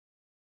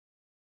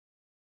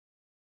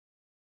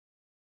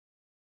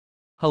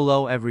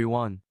Hello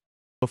everyone.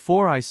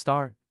 Before I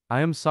start,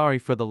 I am sorry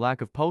for the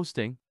lack of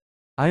posting.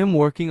 I am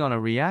working on a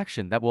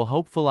reaction that will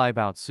hopefully live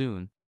out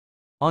soon.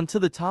 On to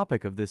the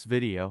topic of this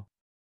video.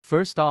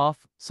 First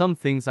off, some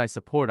things I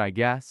support I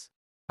guess.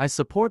 I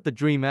support the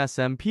Dream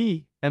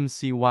SMP,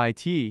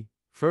 MCYT,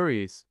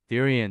 furries,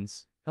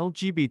 Therians,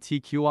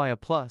 LGBTQIA+,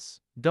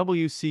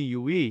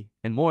 WCUE,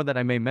 and more that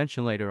I may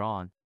mention later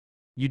on.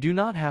 You do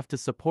not have to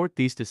support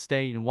these to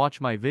stay and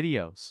watch my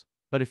videos,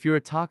 but if you're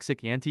a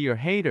toxic anti or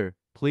hater,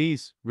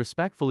 please,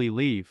 respectfully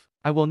leave.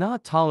 I will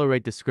not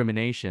tolerate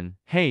discrimination,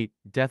 hate,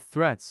 death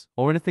threats,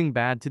 or anything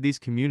bad to these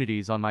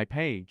communities on my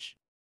page.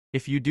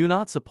 If you do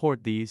not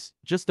support these,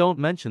 just don't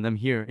mention them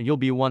here and you'll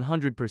be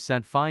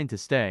 100% fine to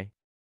stay.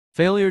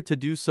 Failure to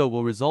do so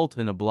will result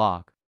in a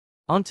block.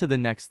 On to the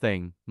next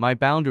thing, my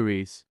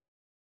boundaries.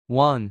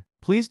 1.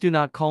 Please do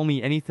not call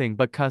me anything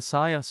but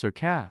kasius or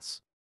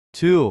Cass.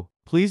 2.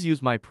 Please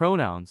use my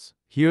pronouns,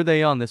 here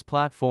they on this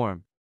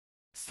platform.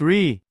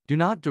 3. Do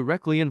not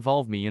directly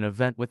involve me in an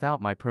event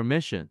without my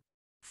permission.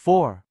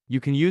 4. You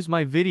can use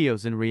my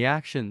videos and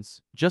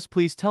reactions, just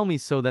please tell me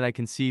so that I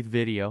can see the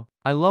video.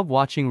 I love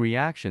watching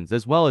reactions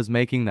as well as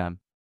making them.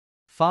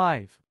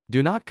 5.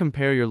 Do not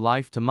compare your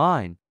life to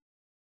mine.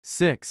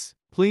 6.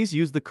 Please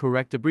use the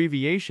correct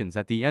abbreviations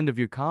at the end of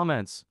your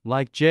comments,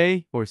 like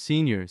J or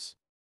seniors.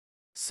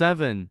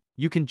 7.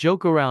 You can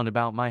joke around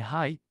about my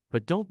height,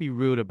 but don't be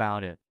rude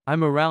about it.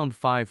 I'm around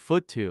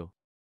 5'2".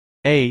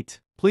 8.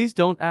 Please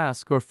don't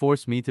ask or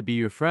force me to be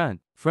your friend.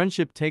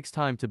 Friendship takes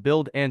time to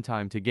build and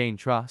time to gain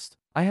trust.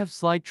 I have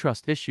slight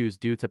trust issues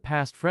due to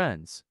past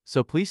friends,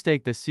 so please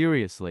take this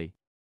seriously.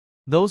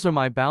 Those are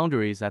my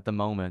boundaries at the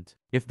moment.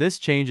 If this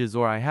changes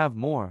or I have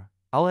more,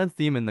 I'll add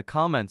them in the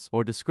comments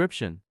or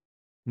description.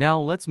 Now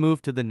let's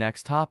move to the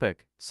next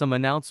topic, some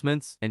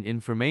announcements and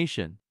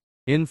information.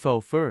 Info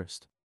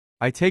first.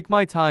 I take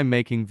my time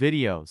making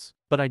videos,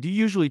 but I do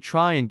usually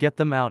try and get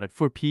them out at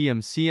 4 p.m.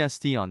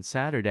 CST on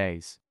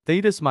Saturdays.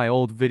 That is my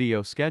old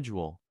video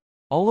schedule.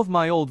 All of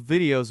my old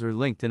videos are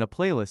linked in a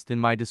playlist in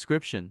my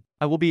description.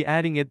 I will be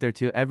adding it there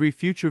to every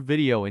future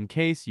video in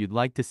case you'd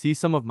like to see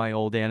some of my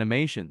old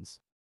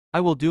animations.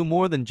 I will do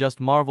more than just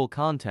Marvel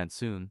content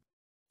soon.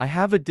 I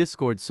have a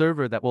Discord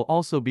server that will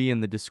also be in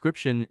the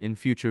description in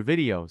future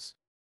videos.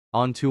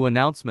 On to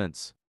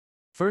announcements.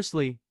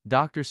 Firstly,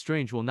 Doctor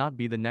Strange will not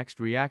be the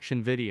next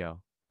reaction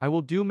video. I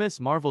will do Miss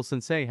Marvel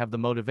since I have the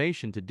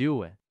motivation to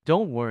do it.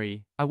 Don't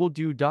worry, I will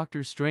do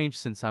Doctor Strange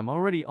since I'm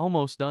already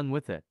almost done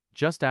with it,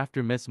 just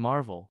after Miss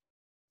Marvel.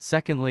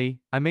 Secondly,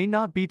 I may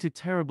not be too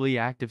terribly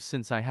active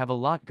since I have a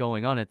lot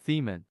going on at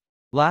Themen.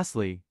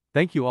 Lastly,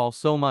 thank you all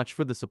so much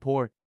for the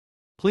support.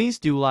 Please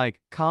do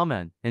like,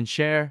 comment, and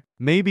share,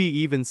 maybe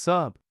even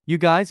sub. You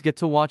guys get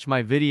to watch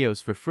my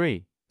videos for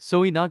free,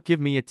 so why not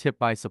give me a tip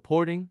by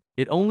supporting?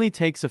 It only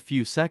takes a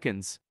few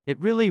seconds. It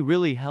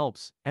really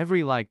helps.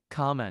 Every like,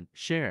 comment,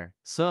 share,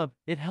 sub,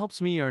 it helps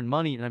me earn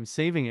money and I'm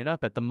saving it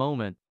up at the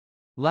moment.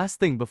 Last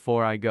thing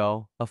before I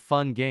go, a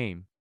fun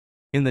game.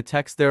 In the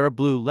text there are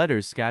blue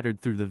letters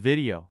scattered through the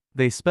video.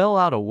 They spell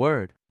out a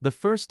word. The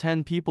first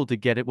 10 people to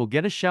get it will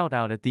get a shout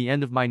out at the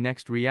end of my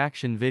next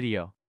reaction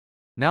video.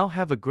 Now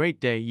have a great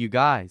day you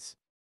guys.